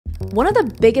One of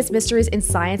the biggest mysteries in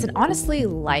science and honestly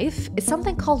life is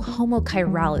something called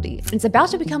homochirality. It's about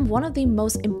to become one of the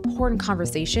most important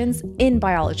conversations in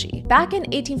biology. Back in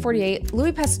 1848,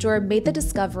 Louis Pasteur made the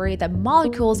discovery that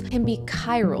molecules can be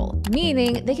chiral,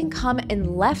 meaning they can come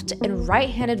in left and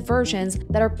right-handed versions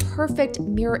that are perfect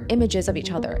mirror images of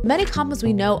each other. Many compounds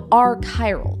we know are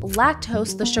chiral.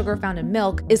 Lactose, the sugar found in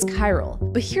milk, is chiral.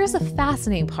 But here's the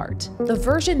fascinating part. The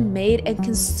version made and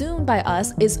consumed by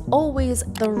us is always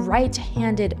the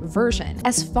right-handed version.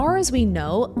 As far as we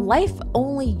know, life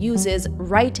only uses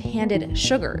right-handed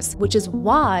sugars, which is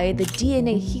why the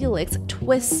DNA helix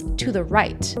twists to the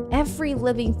right. Every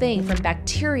living thing from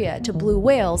bacteria to blue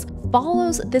whales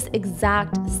follows this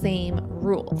exact same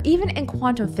rule. Even in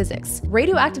quantum physics,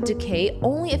 radioactive decay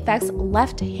only affects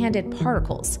left-handed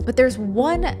particles. But there's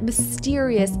one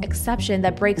mysterious exception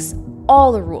that breaks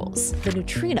all the rules: the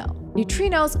neutrino.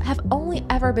 Neutrinos have only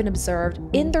ever been observed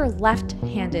in their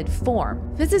left-handed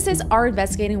form. Physicists are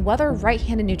investigating whether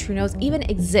right-handed neutrinos even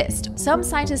exist. Some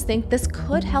scientists think this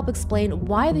could help explain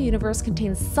why the universe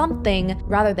contains something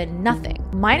rather than nothing.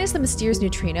 Minus the mysterious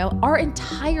neutrino, our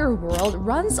entire world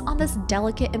runs on this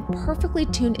delicate and perfectly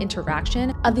tuned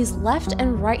interaction of these left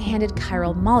and right-handed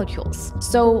chiral molecules.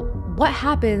 So what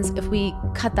happens if we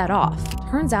cut that off?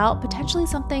 Turns out potentially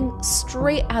something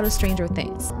straight out of Stranger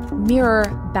Things: mirror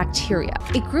bacteria.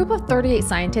 A group of 38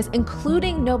 scientists,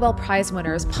 including Nobel Prize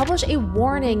winners, published a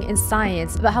warning in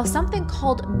Science about how something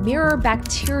called mirror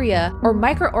bacteria, or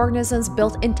microorganisms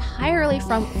built entirely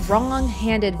from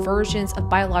wrong-handed versions of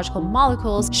biological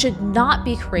molecules, should not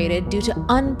be created due to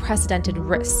unprecedented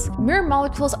risks. Mirror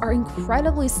molecules are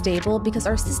incredibly stable because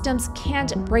our systems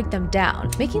can't break them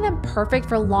down, making them perfect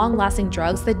for long-lasting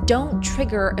drugs that don't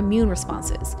trigger immune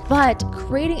responses. But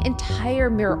creating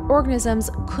entire mirror organisms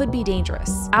could be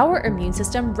dangerous. Our immune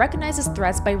system recognizes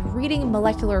threats by reading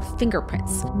molecular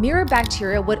fingerprints. Mirror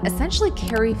bacteria would essentially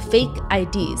carry fake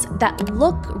IDs that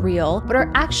look real but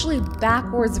are actually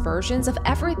backwards versions of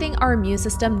everything our immune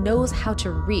system knows how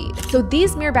to read. So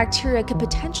these mirror bacteria could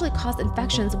potentially cause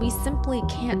infections we simply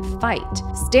can't fight.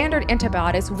 Standard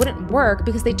antibiotics wouldn't work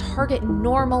because they target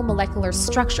normal molecular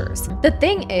structures. The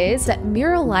thing is that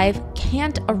mirror life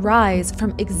can't arise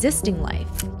from existing life.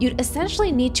 You'd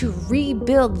essentially need to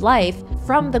rebuild life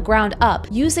from the ground up,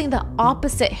 using the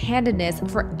opposite handedness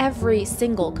for every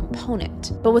single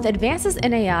component. But with advances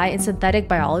in AI and synthetic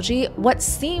biology, what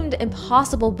seemed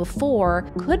impossible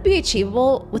before could be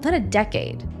achievable within a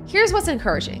decade. Here's what's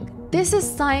encouraging. This is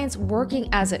science working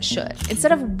as it should.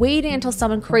 Instead of waiting until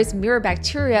someone creates mirror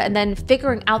bacteria and then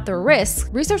figuring out the risks,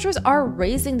 researchers are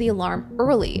raising the alarm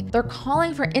early. They're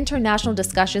calling for international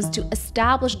discussions to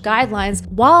establish guidelines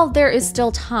while there is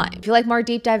still time. If you like more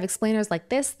deep dive explainers like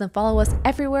this, then follow us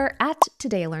everywhere at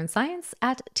Today I Learned Science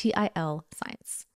at TIL Science.